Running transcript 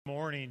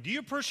Morning. Do you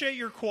appreciate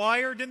your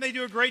choir? Didn't they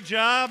do a great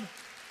job?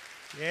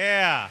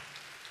 Yeah.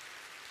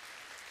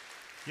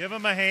 Give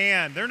them a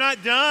hand. They're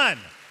not done.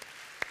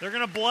 They're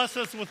going to bless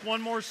us with one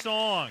more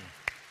song.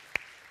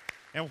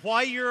 And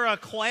while you're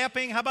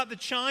clapping, how about the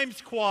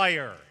chimes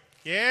choir?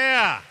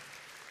 Yeah.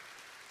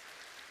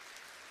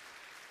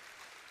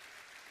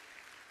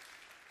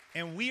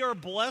 And we are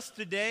blessed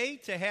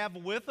today to have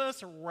with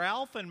us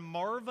Ralph and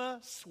Marva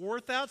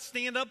Swarthout.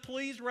 Stand up,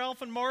 please,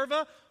 Ralph and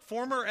Marva,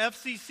 former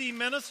FCC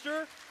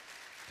minister,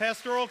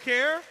 pastoral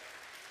care,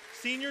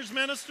 seniors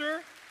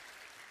minister.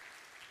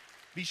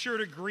 Be sure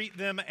to greet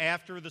them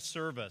after the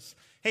service.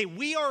 Hey,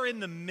 we are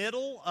in the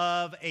middle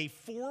of a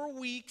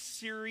 4-week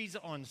series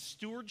on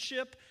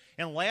stewardship.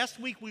 And last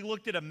week we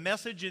looked at a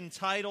message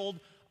entitled,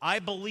 I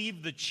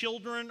Believe the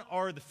Children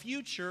Are the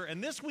Future.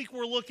 And this week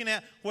we're looking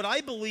at what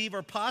I believe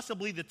are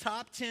possibly the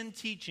top 10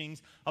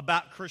 teachings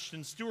about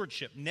Christian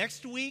stewardship.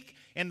 Next week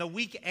and the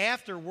week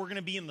after, we're going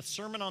to be in the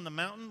Sermon on the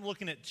Mountain,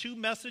 looking at 2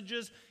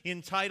 messages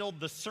entitled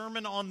The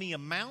Sermon on the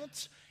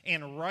Mount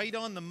and Right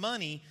on the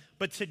Money.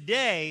 But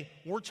today,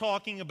 we're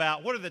talking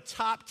about what are the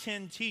top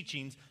 10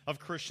 teachings of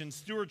Christian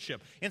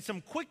stewardship. And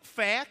some quick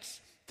facts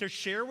to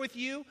share with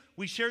you.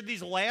 We shared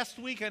these last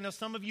week. I know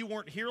some of you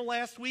weren't here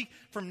last week.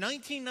 From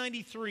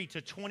 1993 to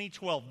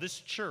 2012, this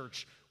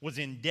church was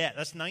in debt.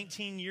 That's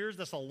 19 years.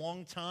 That's a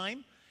long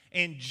time.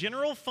 And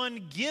general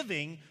fund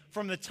giving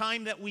from the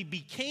time that we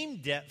became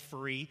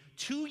debt-free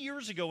 2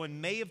 years ago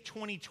in May of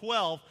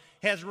 2012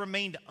 has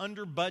remained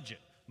under budget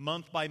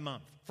month by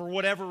month for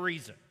whatever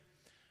reason.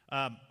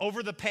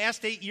 Over the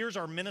past 8 years,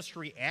 our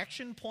ministry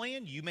action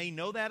plan, you may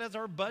know that as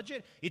our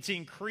budget, it's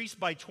increased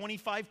by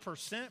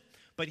 25%.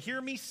 But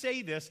hear me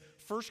say this,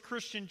 First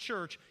Christian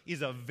Church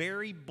is a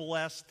very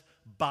blessed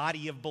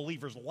body of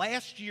believers.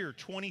 Last year,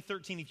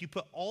 2013, if you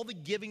put all the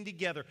giving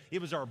together,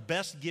 it was our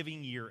best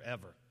giving year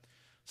ever.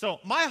 So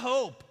my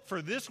hope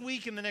for this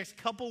week and the next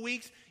couple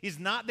weeks is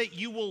not that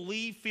you will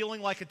leave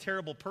feeling like a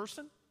terrible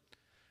person,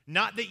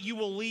 not that you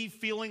will leave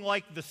feeling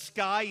like the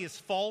sky is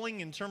falling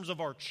in terms of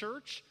our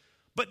church,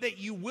 but that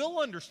you will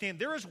understand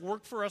there is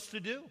work for us to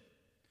do.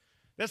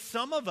 That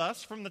some of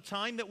us, from the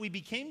time that we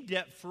became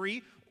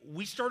debt-free,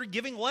 we started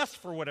giving less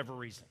for whatever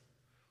reason.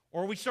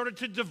 Or we started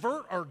to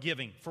divert our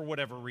giving for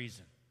whatever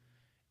reason.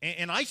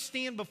 And I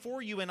stand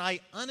before you and I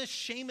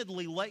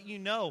unashamedly let you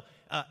know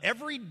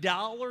every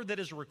dollar that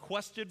is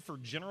requested for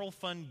general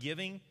fund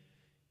giving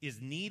is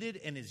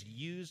needed and is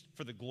used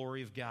for the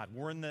glory of God.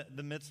 We're in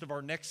the midst of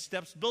our Next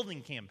Steps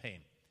building campaign.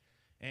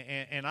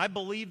 And I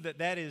believe that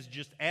that is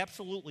just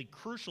absolutely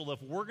crucial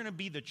if we're going to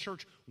be the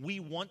church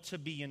we want to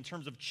be in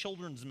terms of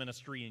children's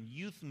ministry and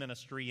youth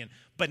ministry and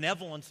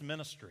benevolence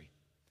ministry.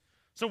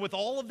 So with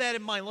all of that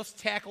in mind, let's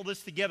tackle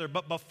this together.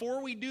 But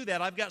before we do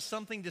that, I've got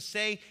something to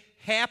say.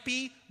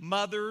 Happy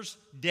Mother's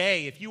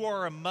Day. If you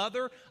are a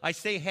mother, I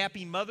say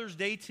Happy Mother's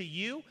Day to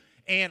you.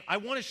 And I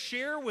want to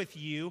share with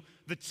you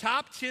the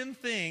top 10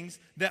 things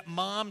that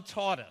Mom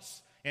taught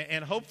us.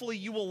 And hopefully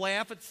you will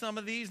laugh at some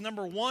of these.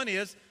 Number 1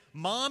 is,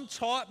 Mom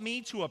taught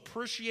me to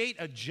appreciate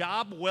a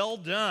job well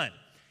done.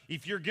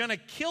 If you're going to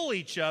kill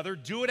each other,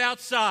 do it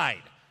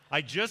outside.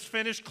 I just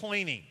finished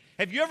cleaning.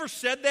 Have you ever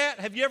said that?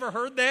 Have you ever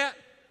heard that?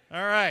 All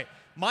right.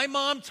 My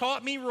mom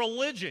taught me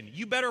religion.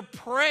 You better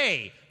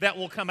pray that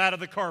will come out of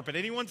the carpet.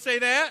 Anyone say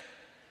that?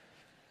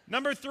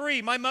 Number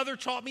 3, my mother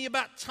taught me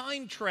about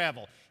time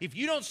travel. If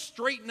you don't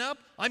straighten up,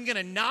 I'm going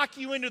to knock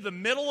you into the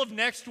middle of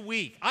next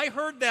week. I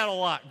heard that a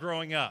lot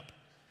growing up.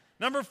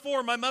 Number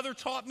 4, my mother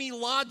taught me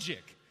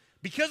logic.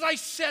 Because I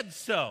said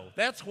so,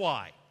 that's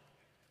why.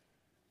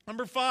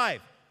 Number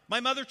 5,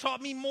 my mother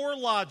taught me more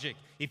logic.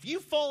 If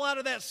you fall out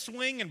of that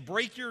swing and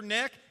break your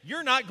neck,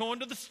 you're not going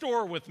to the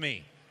store with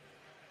me.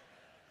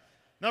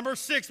 Number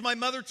 6, my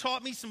mother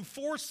taught me some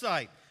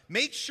foresight.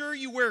 Make sure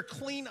you wear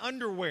clean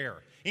underwear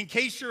in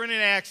case you're in an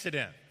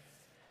accident.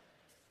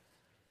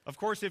 Of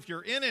course, if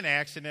you're in an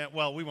accident,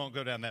 well, we won't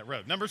go down that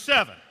road. Number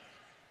 7,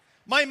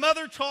 my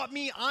mother taught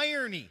me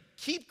irony.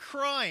 Keep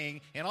crying,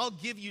 and I'll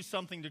give you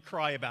something to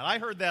cry about. I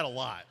heard that a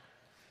lot.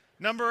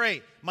 Number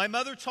 8, my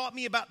mother taught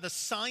me about the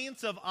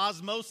science of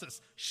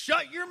osmosis.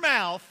 Shut your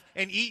mouth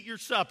and eat your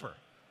supper.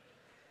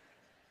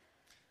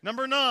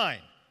 Number 9,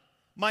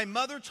 my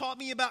mother taught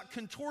me about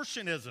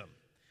contortionism.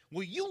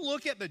 Will you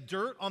look at the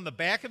dirt on the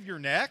back of your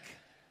neck?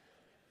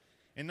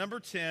 And number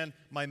 10,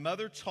 my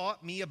mother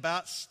taught me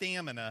about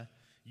stamina.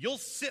 You'll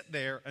sit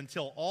there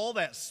until all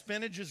that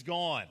spinach is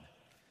gone.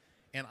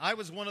 And I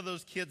was one of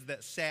those kids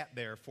that sat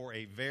there for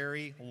a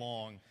very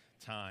long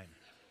time.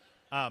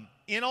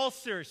 In all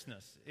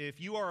seriousness, if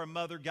you are a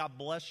mother, God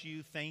bless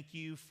you. Thank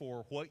you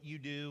for what you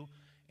do.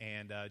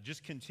 And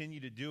just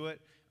continue to do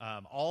it.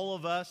 All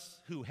of us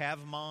who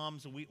have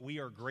moms, we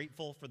are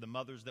grateful for the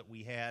mothers that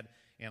we had.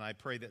 and I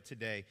pray that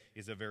today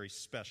is a very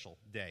special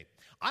day.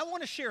 I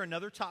want to share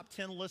another top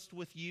 10 list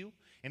with you,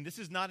 and this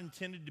is not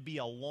intended to be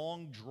a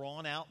long,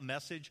 drawn-out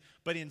message,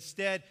 but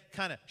instead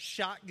kind of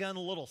shotgun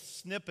little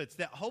snippets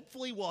that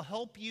hopefully will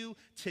help you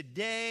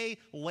today,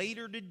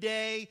 later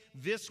today,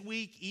 this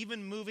week,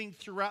 even moving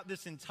throughout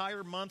this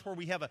entire month where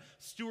we have a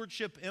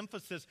stewardship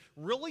emphasis,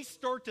 really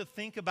start to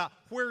think about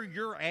where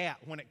you're at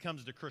when it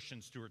comes to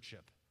Christian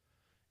stewardship.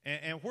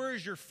 And where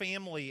is your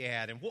family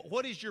at? And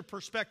what is your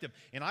perspective?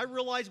 And I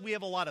realize we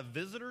have a lot of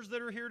visitors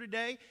that are here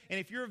today. And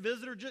if you're a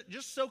visitor,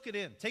 just soak it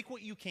in. Take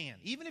what you can.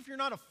 Even if you're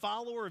not a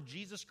follower of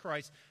Jesus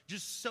Christ,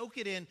 just soak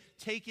it in,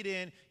 take it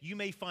in. You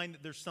may find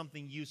that there's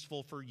something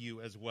useful for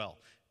you as well.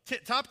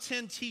 Top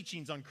 10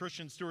 teachings on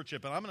Christian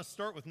stewardship. And I'm going to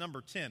start with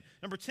number 10.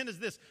 Number 10 is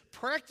this: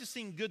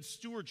 practicing good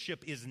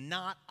stewardship is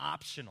not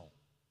optional.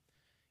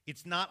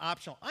 It's not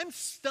optional. I'm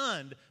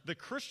stunned the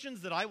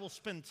Christians that I will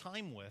spend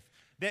time with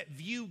that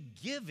view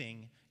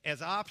giving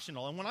as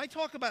optional. And when I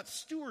talk about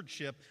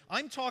stewardship,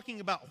 I'm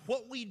talking about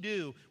what we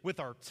do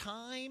with our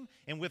time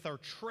and with our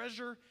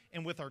treasure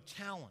and with our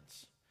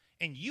talents.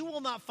 And you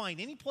will not find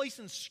any place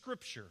in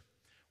Scripture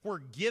where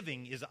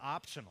giving is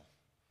optional,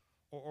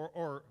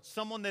 or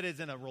someone that is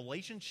in a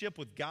relationship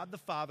with God the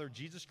Father,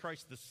 Jesus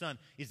Christ the Son,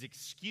 is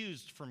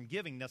excused from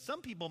giving. Now,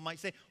 some people might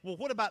say, well,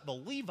 what about the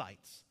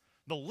Levites?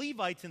 The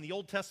Levites in the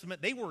Old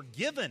Testament, they were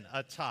given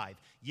a tithe.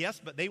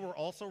 Yes, but they were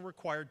also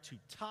required to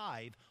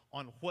tithe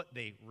on what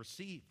they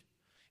received.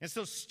 And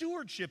so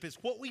stewardship is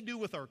what we do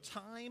with our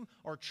time,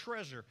 our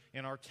treasure,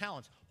 and our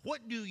talents.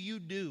 What do you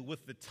do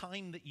with the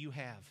time that you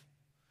have,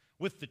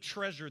 with the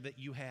treasure that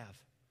you have,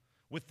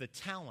 with the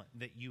talent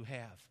that you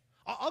have?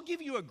 I'll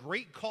give you a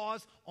great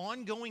cause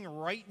ongoing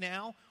right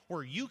now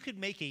where you could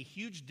make a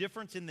huge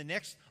difference in the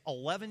next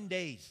 11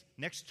 days,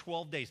 next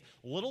 12 days.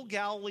 Little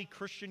Galilee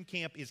Christian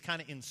Camp is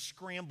kind of in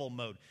scramble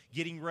mode,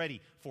 getting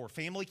ready for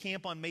family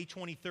camp on May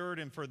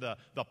 23rd and for the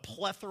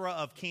plethora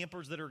of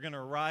campers that are going to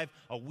arrive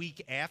a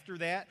week after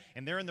that.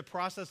 And they're in the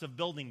process of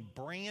building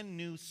brand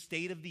new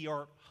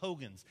state-of-the-art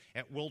hogans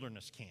at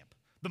Wilderness Camp.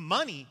 The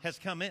money has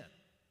come in.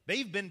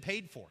 They've been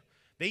paid for.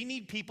 They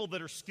need people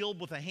that are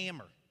skilled with a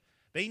hammer.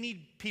 They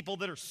need people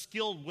that are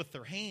skilled with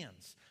their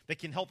hands that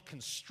can help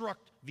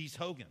construct these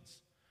hogans.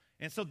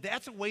 And so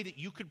that's a way that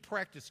you could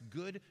practice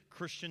good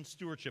Christian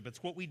stewardship.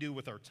 It's what we do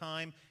with our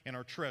time and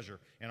our treasure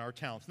and our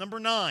talents. Number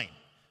 9,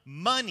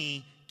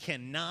 money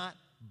cannot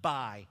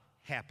buy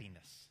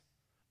happiness.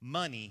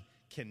 Money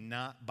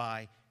cannot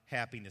buy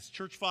happiness.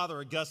 Church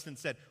Father Augustine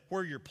said,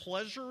 where your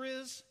pleasure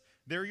is,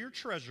 there your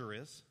treasure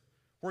is.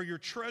 Where your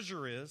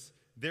treasure is,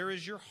 there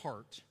is your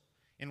heart.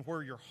 And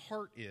where your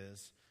heart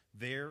is,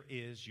 there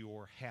is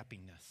your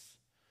happiness.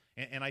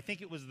 And I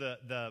think it was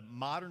the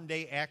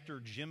modern-day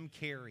actor Jim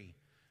Carrey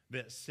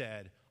that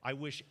said, I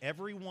wish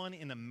everyone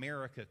in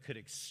America could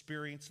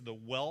experience the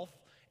wealth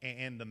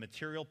and the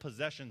material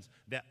possessions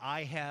that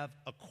I have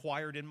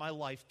acquired in my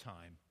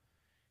lifetime,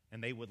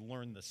 and they would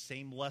learn the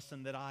same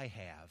lesson that I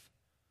have.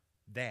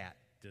 That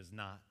does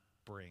not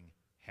bring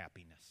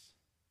happiness.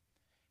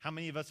 How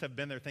many of us have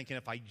been there thinking,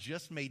 if I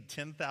just made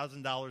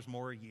 $10,000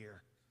 more a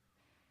year,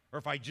 or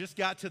if I just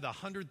got to the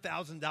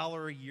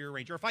 $100,000 a year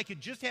range, or if I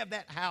could just have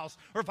that house,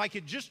 or if I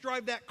could just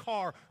drive that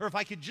car, or if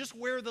I could just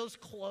wear those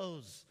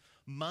clothes.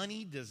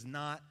 Money does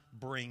not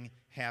bring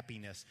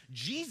happiness.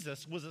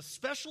 Jesus was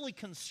especially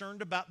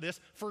concerned about this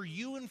for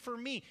you and for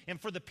me, and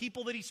for the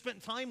people that he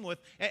spent time with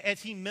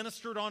as he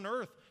ministered on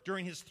earth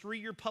during his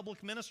 3-year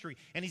public ministry.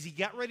 And as he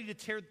got ready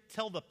to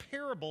tell the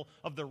parable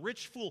of the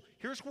rich fool,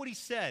 here's what he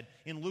said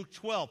in Luke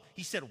 12.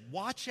 He said,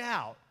 watch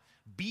out,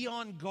 be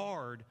on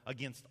guard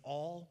against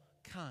all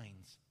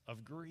kinds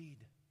of greed.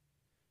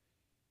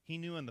 He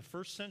knew in the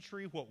first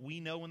century what we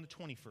know in the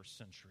 21st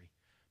century,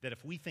 that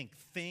if we think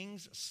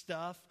things,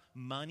 stuff,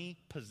 money,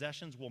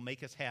 possessions will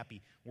make us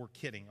happy, we're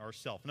kidding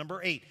ourselves.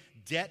 Number 8,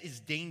 debt is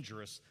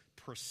dangerous.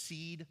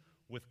 Proceed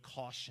with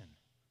caution.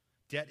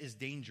 Debt is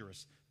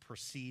dangerous.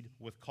 Proceed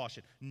with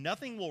caution.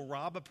 Nothing will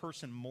rob a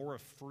person more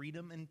of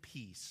freedom and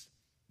peace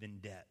than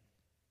debt.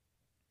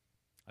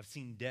 I've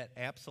seen debt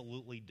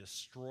absolutely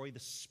destroy the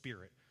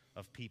spirit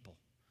of people.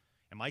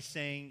 Am I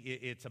saying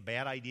it's a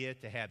bad idea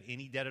to have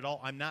any debt at all?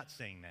 I'm not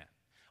saying that.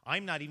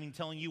 I'm not even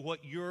telling you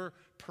what your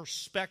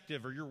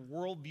perspective or your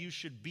worldview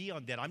should be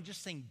on debt. I'm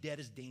just saying debt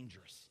is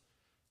dangerous.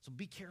 So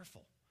be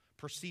careful.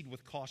 Proceed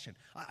with caution.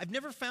 I've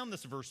never found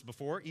this verse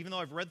before, even though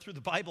I've read through the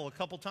Bible a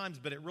couple times,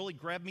 but it really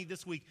grabbed me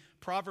this week.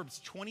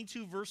 Proverbs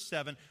 22, verse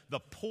 7,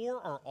 the poor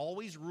are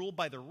always ruled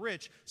by the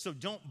rich, so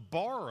don't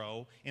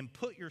borrow and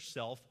put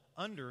yourself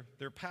under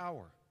their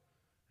power.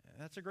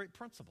 That's a great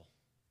principle.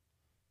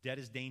 Debt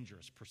is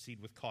dangerous.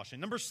 Proceed with caution.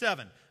 Number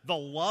 7, the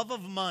love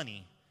of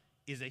money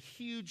is a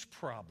huge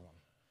problem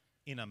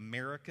in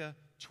America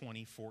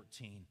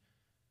 2014.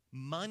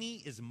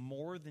 Money is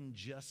more than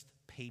just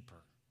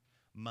paper.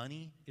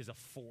 Money is a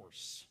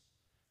force.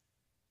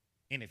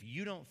 And if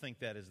you don't think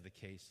that is the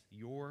case,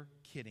 you're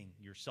kidding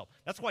yourself.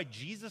 That's why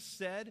Jesus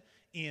said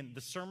in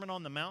the Sermon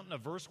on the Mount, a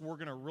verse we're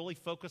going to really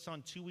focus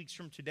on 2 weeks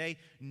from today,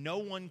 no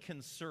one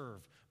can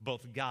serve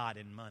both God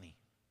and money.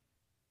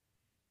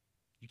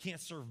 You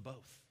can't serve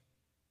both.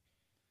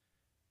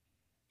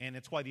 And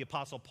it's why the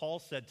Apostle Paul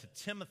said to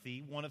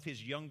Timothy, one of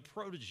his young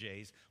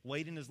proteges,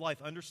 late in his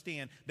life,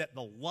 understand that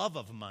the love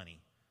of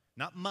money,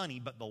 not money,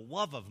 but the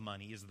love of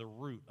money is the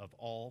root of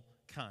all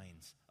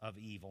kinds of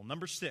evil.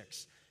 Number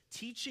 6,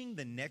 teaching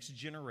the next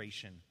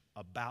generation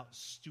about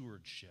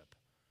stewardship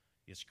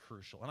is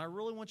crucial. And I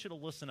really want you to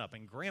listen up.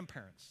 And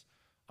grandparents,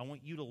 I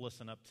want you to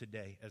listen up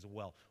today as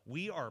well.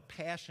 We are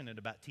passionate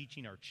about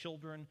teaching our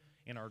children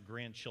and our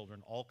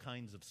grandchildren all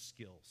kinds of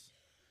skills.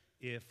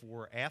 If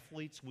we're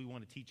athletes, we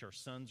want to teach our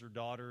sons or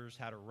daughters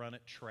how to run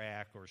at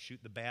track or shoot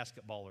the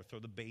basketball or throw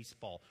the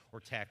baseball or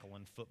tackle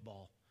in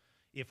football.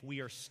 If we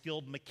are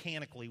skilled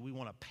mechanically, we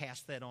want to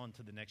pass that on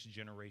to the next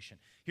generation.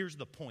 Here's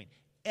the point.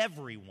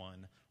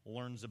 Everyone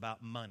learns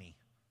about money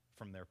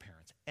from their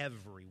parents.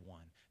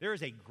 Everyone. There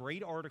is a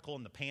great article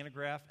in the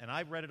Panagraph, and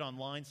I read it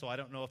online, so I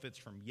don't know if it's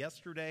from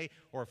yesterday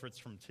or if it's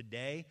from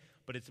today,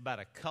 but it's about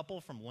a couple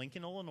from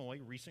Lincoln, Illinois,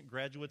 recent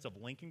graduates of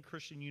Lincoln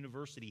Christian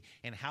University,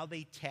 and how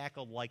they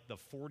tackled like the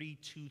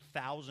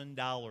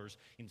 $42,000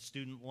 in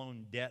student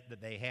loan debt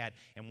that they had.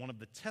 And one of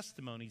the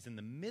testimonies in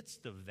the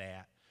midst of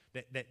that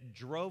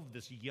drove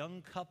this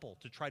young couple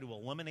to try to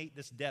eliminate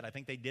this debt, I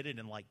think they did it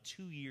in like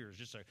 2 years,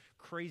 just a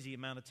crazy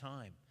amount of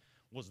time,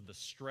 was the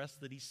stress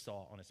that he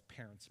saw on his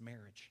parents'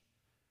 marriage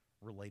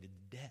related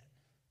to debt.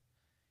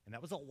 And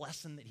that was a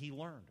lesson that he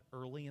learned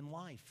early in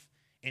life.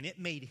 And it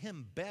made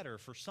him better.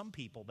 For some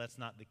people, that's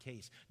not the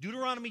case.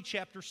 Deuteronomy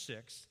chapter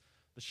 6,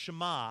 the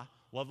Shema,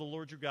 love the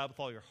Lord your God with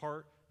all your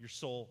heart, your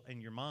soul,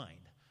 and your mind.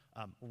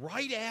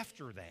 Right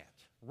after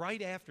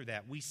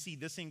that, we see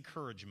this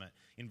encouragement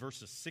in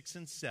verses 6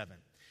 and 7.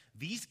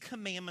 These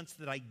commandments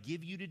that I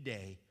give you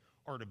today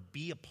are to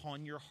be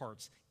upon your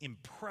hearts.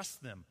 Impress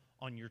them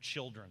on your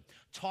children.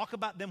 Talk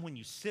about them when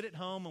you sit at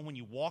home and when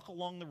you walk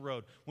along the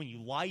road, when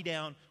you lie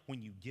down,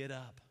 when you get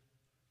up.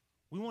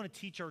 We want to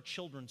teach our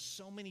children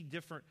so many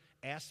different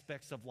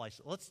aspects of life.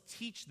 Let's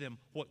teach them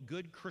what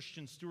good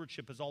Christian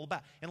stewardship is all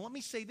about. And let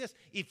me say this,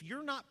 if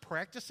you're not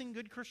practicing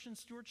good Christian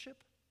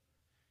stewardship,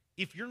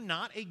 if you're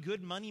not a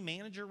good money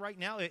manager right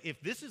now, if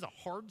this is a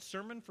hard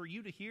sermon for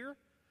you to hear,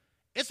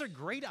 it's a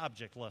great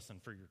object lesson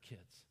for your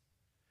kids.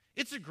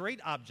 It's a great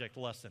object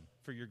lesson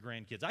for your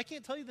grandkids. I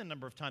can't tell you the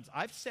number of times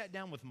I've sat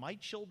down with my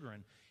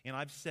children and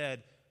I've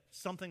said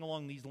something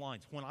along these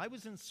lines. When I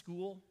was in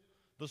school,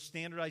 those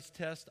standardized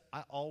tests,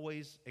 I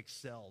always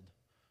excelled.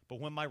 But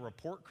when my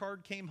report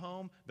card came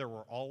home, there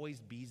were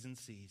always B's and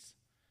C's.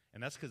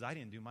 And that's because I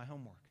didn't do my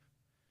homework.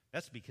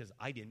 That's because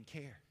I didn't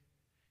care.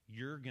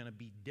 You're going to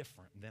be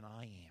different than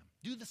I am.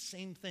 Do the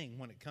same thing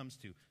when it comes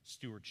to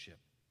stewardship.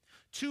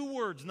 2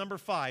 words, number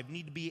 5,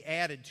 need to be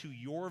added to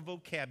your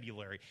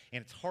vocabulary,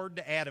 and it's hard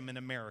to add them in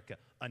America.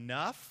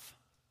 Enough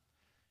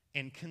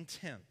and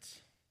content.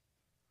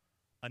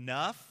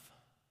 Enough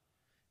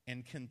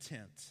and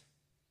content.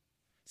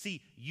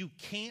 See, you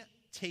can't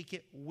take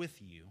it with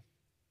you,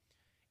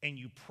 and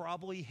you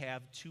probably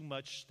have too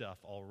much stuff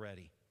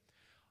already.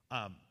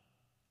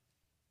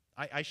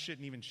 I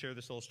shouldn't even share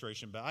this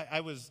illustration, but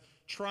I was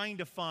trying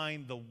to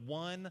find the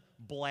one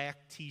black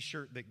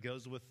t-shirt that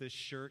goes with this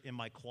shirt in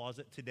my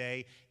closet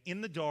today, in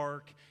the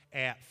dark,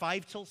 at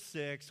 5 till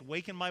 6,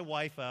 waking my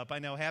wife up. I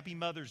know, happy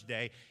Mother's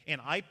Day.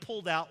 And I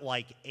pulled out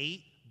like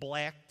 8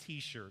 black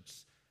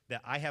t-shirts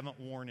that I haven't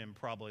worn in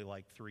probably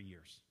like 3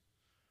 years.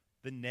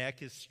 The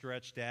neck is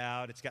stretched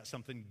out. It's got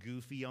something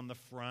goofy on the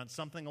front,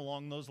 something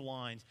along those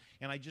lines.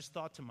 And I just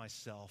thought to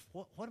myself,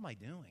 what am I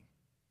doing?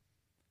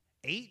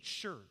 8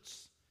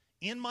 shirts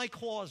in my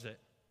closet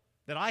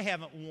that I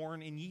haven't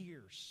worn in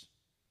years.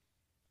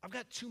 I've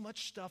got too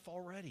much stuff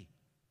already.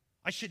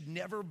 I should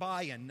never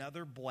buy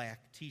another black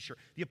t-shirt.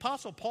 The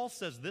Apostle Paul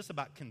says this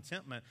about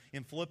contentment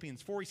in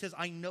Philippians 4. He says,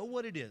 I know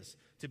what it is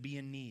to be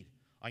in need.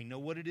 I know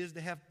what it is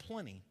to have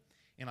plenty.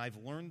 And I've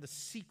learned the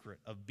secret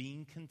of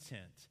being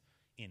content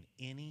in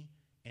any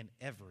and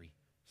every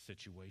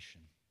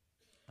situation.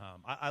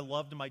 I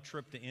loved my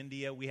trip to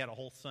India. We had a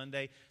whole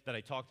Sunday that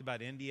I talked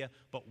about India.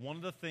 But one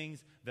of the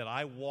things that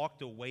I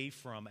walked away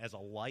from as a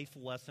life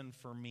lesson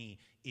for me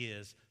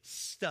is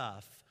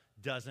stuff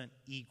doesn't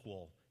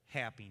equal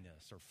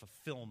happiness or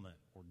fulfillment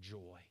or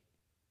joy.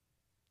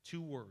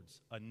 2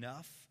 words,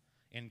 enough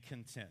and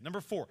content.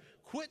 Number 4,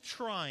 quit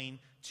trying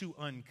to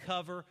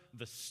uncover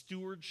the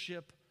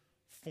stewardship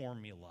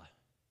formula.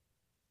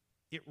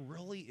 It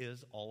really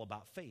is all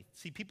about faith.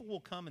 See, people will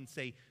come and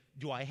say,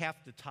 do I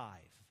have to tithe?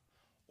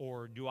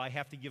 Or do I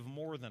have to give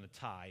more than a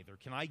tithe? Or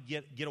can I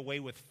get away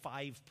with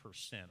 5%?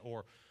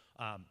 Or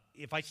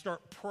if I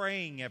start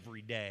praying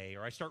every day,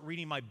 or I start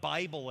reading my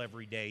Bible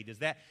every day, does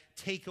that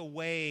take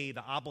away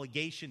the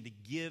obligation to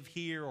give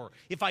here? Or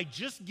if I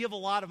just give a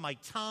lot of my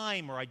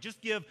time, or I just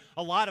give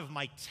a lot of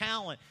my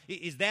talent,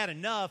 is that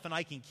enough and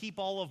I can keep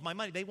all of my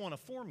money? They want a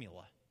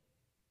formula.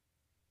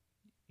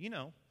 You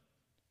know,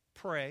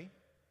 pray,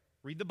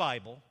 read the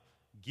Bible,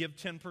 give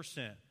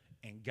 10%,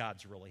 and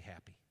God's really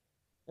happy.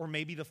 Or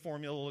maybe the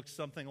formula looks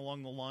something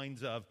along the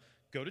lines of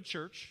go to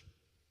church,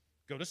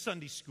 go to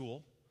Sunday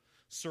school,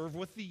 serve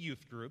with the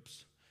youth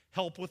groups,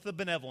 help with the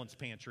benevolence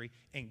pantry,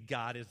 and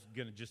God is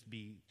going to just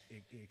be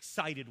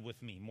excited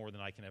with me more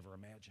than I can ever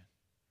imagine.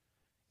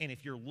 And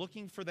if you're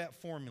looking for that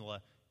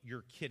formula,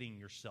 you're kidding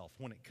yourself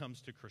when it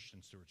comes to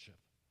Christian stewardship.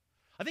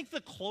 I think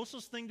the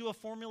closest thing to a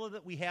formula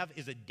that we have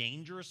is a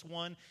dangerous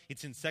one.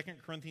 It's in 2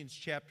 Corinthians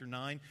chapter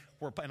 9,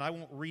 and I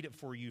won't read it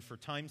for you for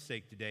time's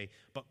sake today,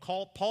 but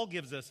Paul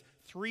gives us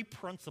 3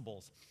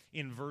 principles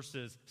in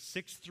verses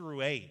 6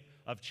 through 8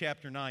 of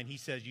chapter 9. He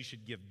says you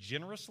should give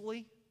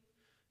generously,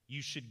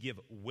 you should give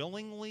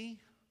willingly,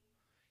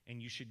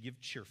 and you should give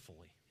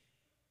cheerfully.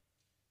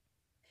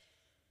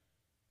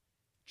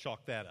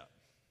 Chalk that up.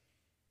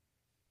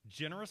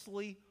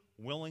 Generously,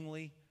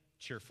 willingly,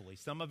 cheerfully.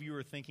 Some of you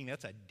are thinking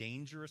that's a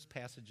dangerous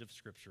passage of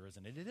Scripture,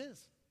 isn't it? It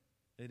is.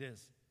 It is.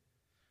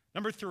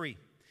 Number 3,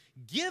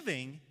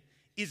 giving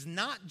is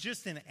not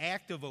just an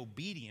act of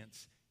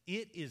obedience,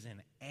 it is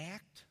an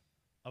act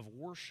of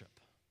worship.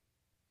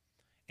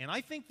 And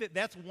I think that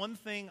that's one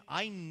thing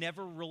I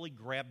never really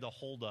grabbed a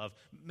hold of,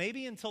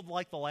 maybe until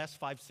like the last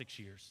 5-6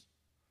 years.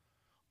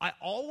 I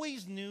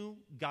always knew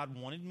God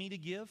wanted me to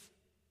give.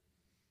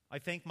 I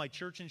thank my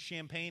church in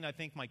Champaign. I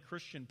thank my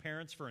Christian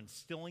parents for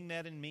instilling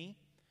that in me.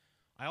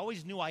 I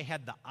always knew I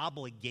had the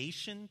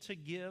obligation to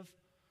give.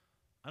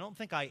 I don't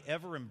think I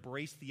ever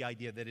embraced the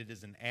idea that it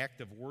is an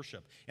act of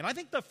worship. And I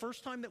think the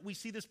first time that we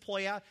see this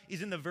play out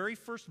is in the very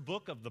first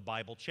book of the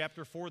Bible,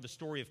 chapter 4, the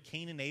story of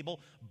Cain and Abel.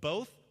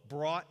 Both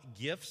brought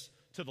gifts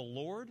to the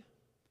Lord,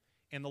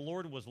 and the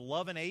Lord was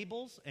loving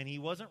Abel's, and he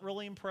wasn't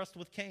really impressed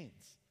with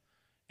Cain's.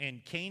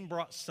 And Cain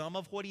brought some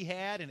of what he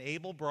had, and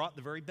Abel brought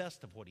the very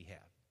best of what he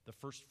had, the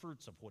first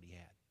fruits of what he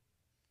had.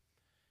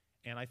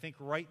 And I think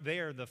right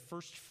there, the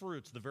first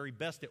fruits, the very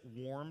best, it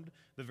warmed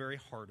the very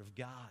heart of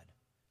God.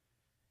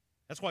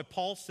 That's why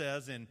Paul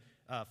says in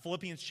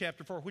Philippians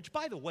chapter 4, which,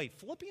 by the way,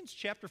 Philippians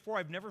chapter 4,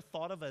 I've never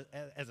thought of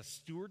as a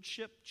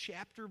stewardship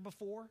chapter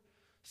before.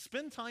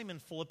 Spend time in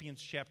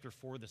Philippians chapter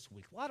 4 this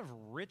week. A lot of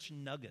rich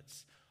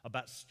nuggets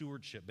about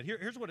stewardship. But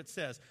here's what it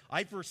says.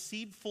 I've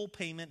received full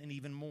payment and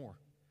even more.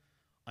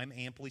 I'm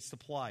amply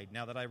supplied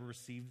now that I've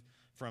received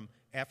from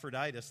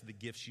Epaphroditus the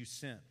gifts you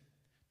sent.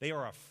 They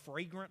are a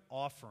fragrant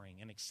offering,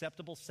 an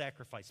acceptable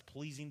sacrifice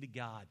pleasing to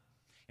God.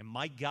 And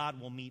my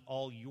God will meet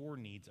all your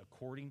needs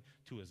according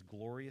to his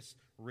glorious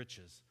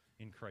riches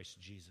in Christ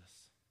Jesus.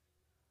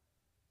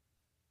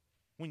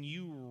 When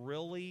you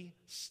really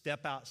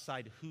step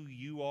outside who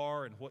you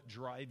are and what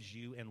drives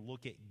you and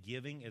look at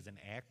giving as an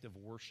act of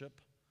worship,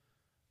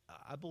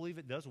 I believe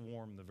it does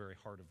warm the very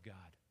heart of God.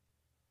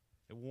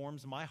 It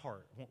warms my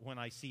heart when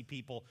I see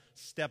people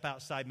step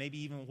outside, maybe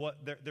even what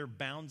their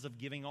bounds of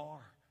giving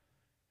are.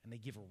 And they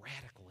give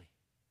radically.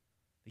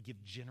 They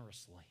give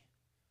generously.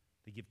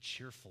 They give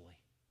cheerfully.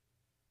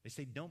 They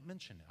say, don't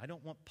mention it. I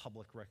don't want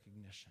public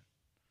recognition.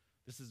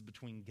 This is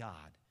between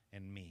God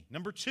and me.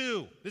 Number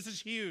 2, this is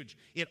huge.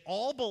 It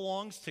all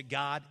belongs to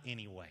God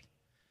anyway.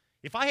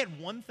 If I had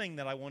one thing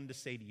that I wanted to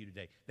say to you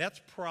today, that's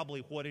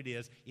probably what it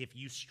is if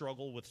you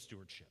struggle with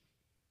stewardship.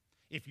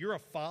 If you're a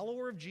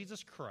follower of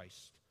Jesus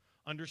Christ,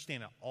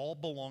 understand it all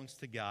belongs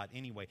to God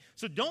anyway.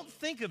 So don't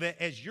think of it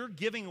as you're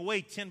giving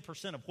away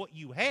 10% of what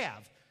you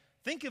have.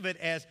 Think of it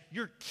as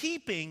you're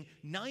keeping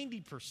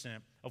 90%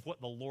 of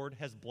what the Lord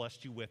has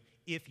blessed you with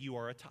if you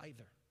are a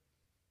tither,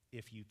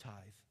 if you tithe.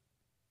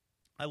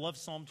 I love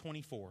Psalm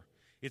 24.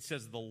 It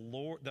says,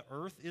 the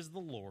earth is the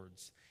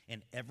Lord's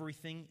and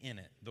everything in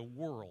it, the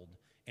world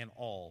and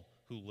all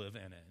who live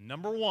in it.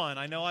 Number 1,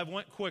 I know I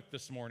went quick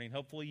this morning.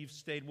 Hopefully you've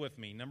stayed with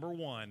me. Number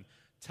 1,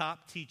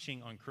 top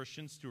teaching on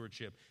Christian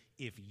stewardship.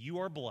 If you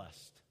are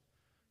blessed,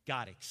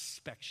 God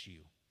expects you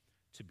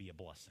to be a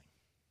blessing.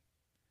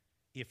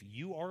 If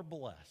you are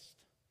blessed,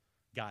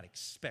 God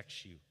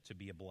expects you to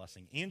be a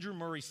blessing. Andrew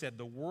Murray said,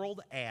 the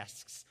world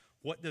asks,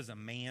 what does a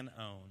man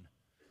own?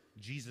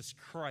 Jesus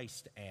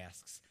Christ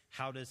asks,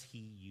 how does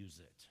he use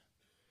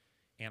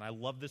it? And I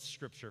love this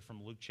scripture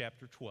from Luke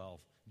chapter 12.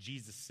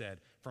 Jesus said,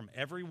 from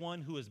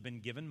everyone who has been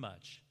given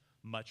much,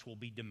 much will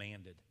be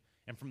demanded.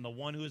 And from the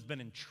one who has been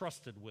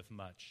entrusted with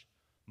much,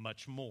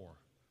 much more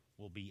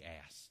will be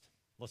asked.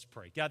 Let's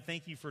pray. God,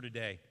 thank you for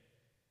today.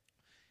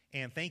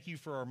 And thank you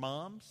for our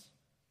moms.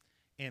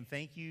 And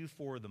thank you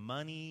for the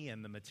money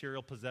and the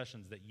material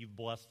possessions that you've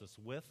blessed us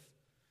with.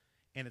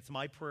 And it's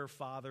my prayer,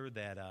 Father,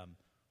 that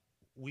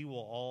we will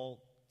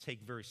all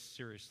take very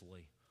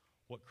seriously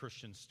what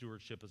Christian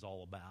stewardship is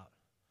all about.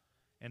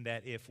 And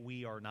that if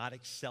we are not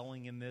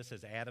excelling in this,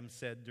 as Adam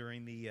said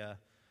during the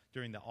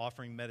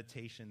offering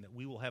meditation, that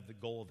we will have the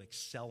goal of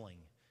excelling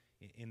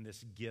in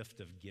this gift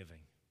of giving.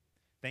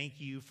 Thank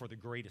you for the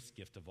greatest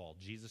gift of all,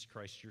 Jesus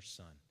Christ, your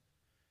Son.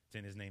 It's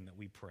in his name that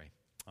we pray.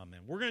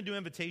 Amen. We're going to do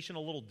invitation a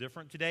little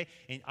different today,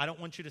 and I don't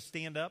want you to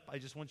stand up. I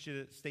just want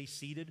you to stay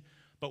seated.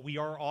 But we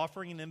are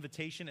offering an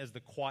invitation as the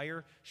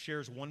choir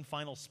shares one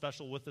final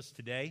special with us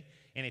today.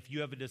 And if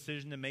you have a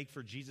decision to make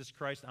for Jesus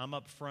Christ, I'm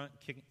up front.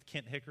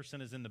 Kent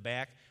Hickerson is in the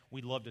back.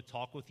 We'd love to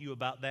talk with you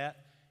about that.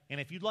 And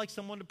if you'd like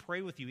someone to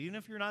pray with you, even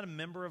if you're not a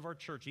member of our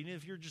church, even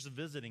if you're just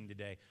visiting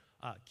today,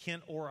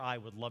 Kent or I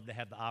would love to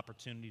have the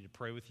opportunity to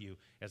pray with you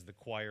as the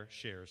choir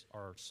shares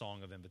our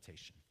song of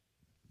invitation.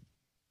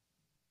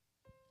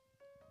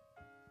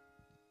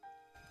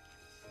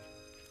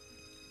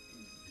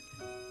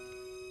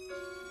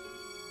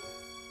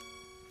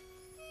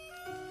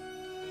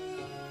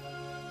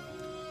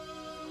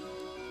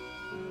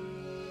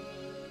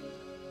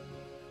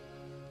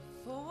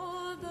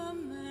 For the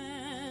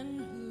man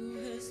who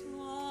has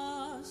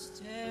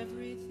lost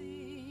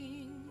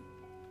everything,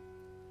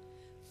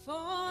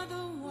 for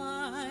the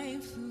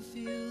wife who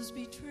feels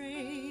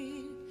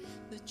betrayed,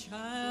 the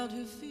child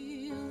who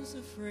feels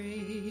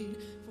afraid,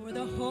 for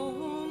the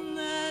home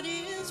that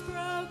is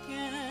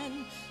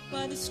broken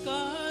by the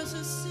scars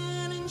of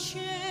sin and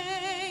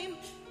shame,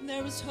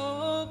 there is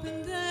hope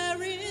and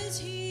there is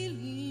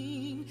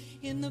healing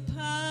in the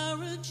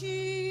power of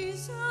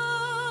Jesus' name.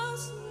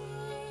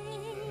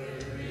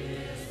 There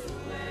is a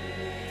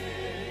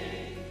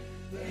way,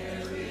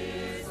 there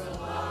is a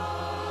life,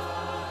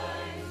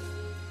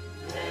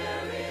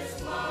 there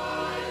is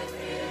life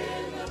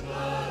in the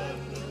blood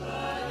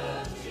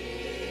of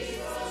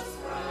Jesus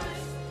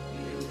Christ.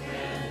 You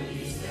can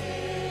be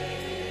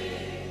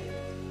saved,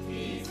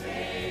 He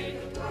paid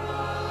the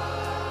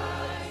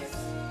price.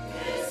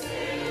 This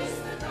is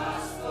the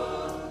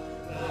gospel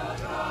of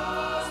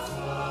Christ.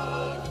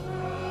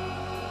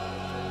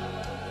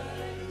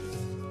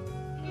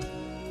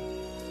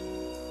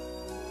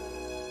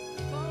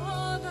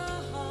 For the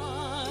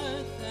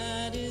heart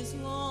that is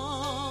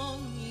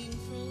longing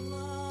for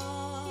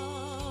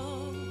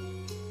love,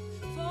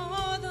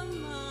 for the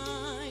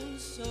mind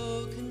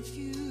so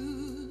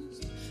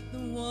confused, the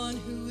one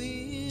who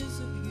is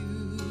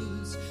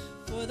abused,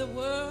 for the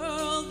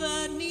world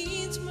that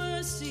needs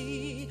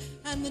mercy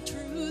and the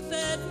truth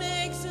that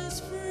makes us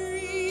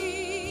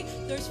free.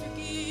 There's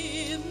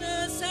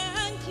forgiveness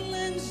and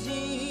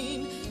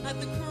cleansing at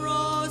the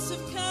cross of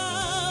Calvary.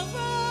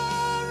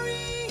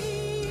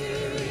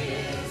 There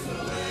is a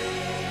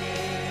way,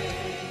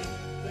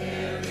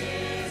 there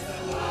is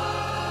a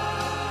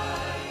life,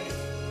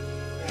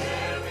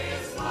 there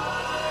is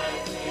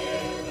life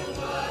in the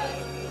blood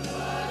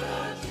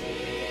of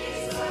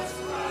Jesus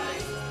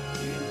Christ.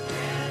 You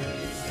can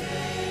be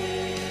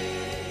saved,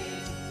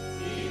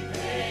 He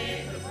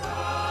paid the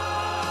price.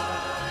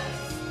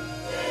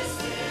 This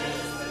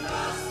is the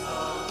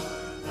gospel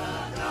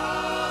of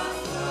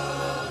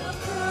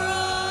Christ.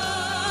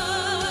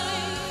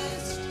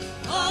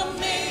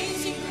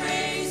 Amazing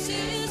grace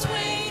is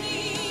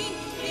waiting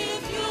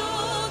if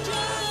you'll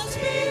just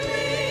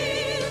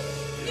believe.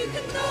 You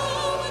can go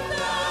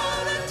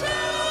without a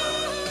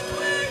doubt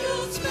where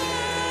you'll spend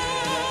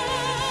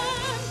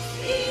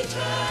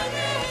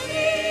eternity.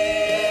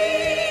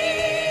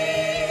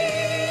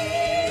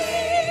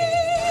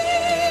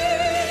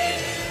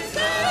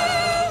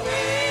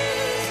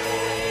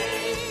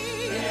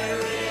 There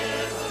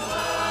is a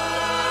life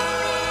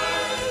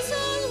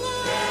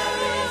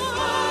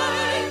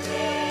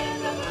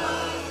in the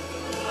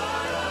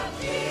blood of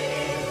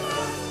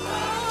Jesus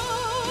Christ.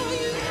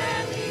 You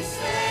can be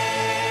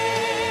saved,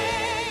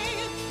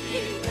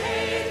 He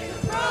paid the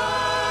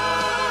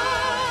price.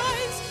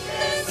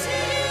 This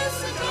is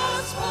the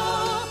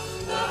gospel,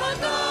 the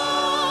gospel.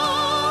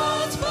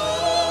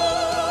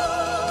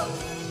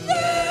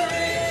 There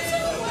is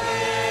a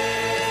way,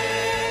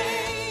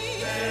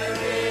 there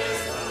is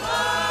a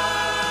light,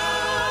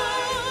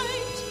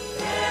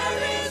 there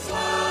is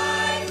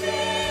life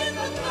in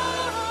the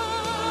blood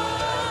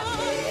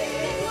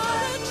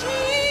of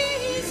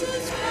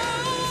Jesus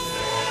Christ.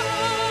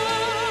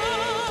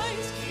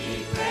 He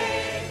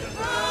paid the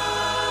price.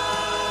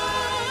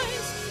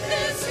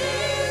 This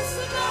is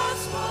the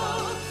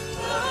gospel,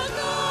 the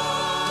gospel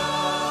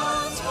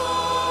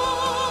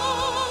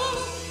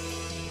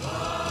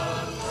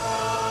of Christ.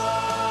 This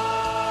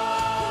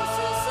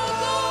is the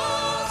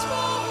gospel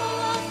of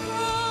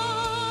Christ.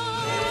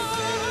 This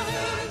is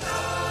the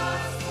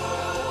gospel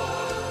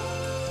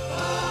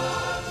of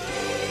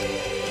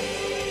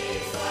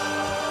Jesus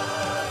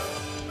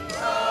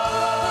Christ.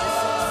 This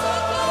is the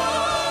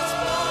gospel of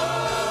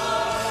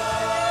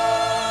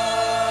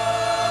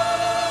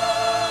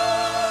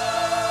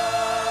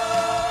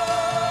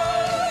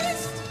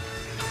Christ.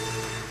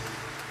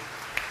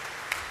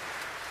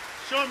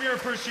 Show them your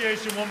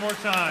appreciation one more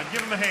time.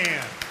 Give them a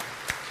hand.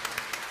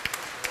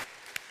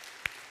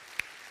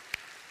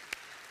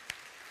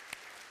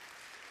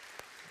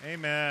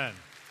 Amen.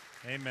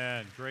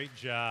 Amen. Great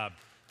job.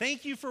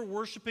 Thank you for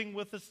worshiping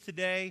with us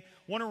today.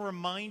 Want to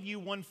remind you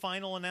one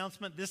final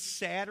announcement. This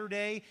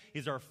Saturday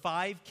is our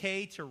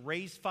 5K to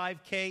raise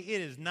 5K.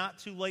 It is not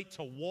too late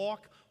to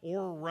walk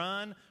or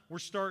run. We're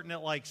starting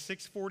at like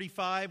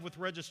 6:45 with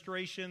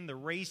registration. The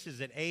race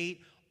is at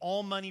 8.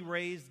 All money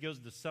raised goes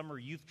to summer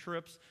youth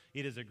trips.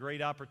 It is a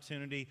great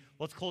opportunity.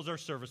 Let's close our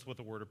service with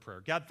a word of prayer.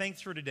 God,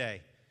 thanks for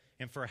today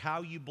and for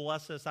how you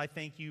bless us. I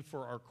thank you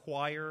for our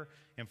choir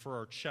and for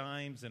our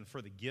chimes and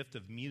for the gift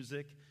of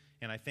music.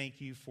 And I thank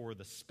you for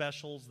the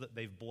specials that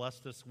they've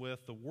blessed us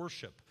with, the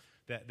worship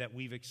that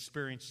we've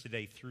experienced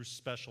today through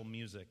special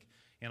music.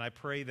 And I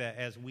pray that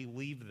as we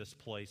leave this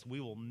place, we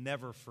will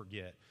never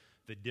forget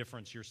the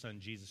difference your Son,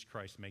 Jesus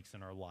Christ, makes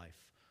in our life.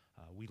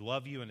 We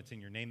love you, and it's in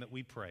your name that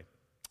we pray.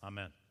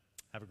 Amen.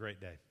 Have a great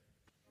day.